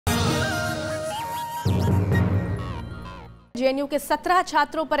JNU के 17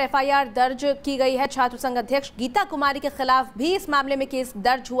 छात्रों पर एफआईआर दर्ज की गई है। छात्र संघ अध्यक्ष गीता कुमारी के खिलाफ भी इस मामले में केस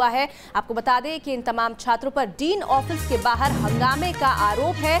दर्ज हुआ है। आपको बता दें कि इन तमाम छात्रों पर डीन ऑफिस के बाहर हंगामे का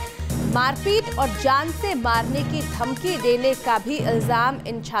आरोप है। मारपीट और जान से मारने की धमकी देने का भी इल्जाम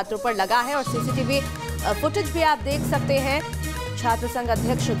इन छात्रों पर लगा है और सीसीटीवी फुटेज भी आप देख सकते हैं। छात्र संघ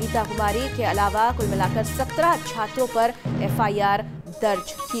अध्यक्ष गीता कुमारी के अलावा कुल मिलाकर 17 छात्रों पर एफआईआर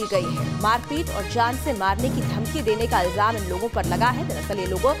दर्ज की गई है। मारपीट और जान से मारने की धमकी देने का इल्जाम इन लोगों पर लगा है। दरअसल ये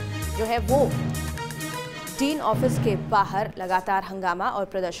लोग जो है वो डीन ऑफिस के बाहर लगातार हंगामा और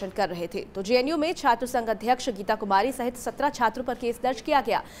प्रदर्शन कर रहे थे। तो जेएनयू में छात्र संघ अध्यक्ष गीता कुमारी सहित 17 छात्रों पर केस दर्ज किया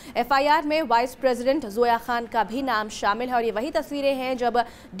गया। एफआईआर में वाइस प्रेसिडेंट जोया खान का भी नाम शामिल है और ये वही तस्वीरें हैं जब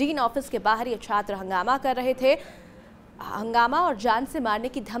डीन ऑफिस के बाहर ये छात्र हंगामा कर रहे थे। हंगामा और जान से मारने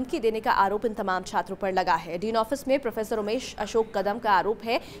की धमकी देने का आरोप इन तमाम छात्रों पर लगा है। डीन ऑफिस में प्रोफेसर उमेश अशोक कदम का आरोप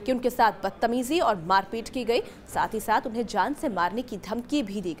है कि उनके साथ बदतमीजी और मारपीट की गई, साथ ही साथ उन्हें जान से मारने की धमकी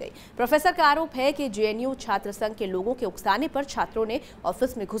भी दी गई। प्रोफेसर का आरोप है कि जेएनयू छात्र संघ के लोगों के उकसाने पर छात्रों ने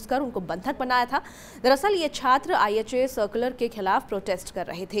ऑफिस में घुसकर उनको बंधक बनाया था। दरअसल ये छात्र आईएचए सर्कुलर के खिलाफ प्रोटेस्ट कर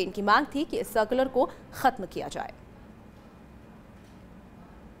रहे थे। इनकी मांग थी कि इस सर्कुलर को खत्म किया जाए।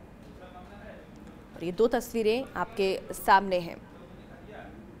 ये दो तस्वीरें आपके सामने हैं।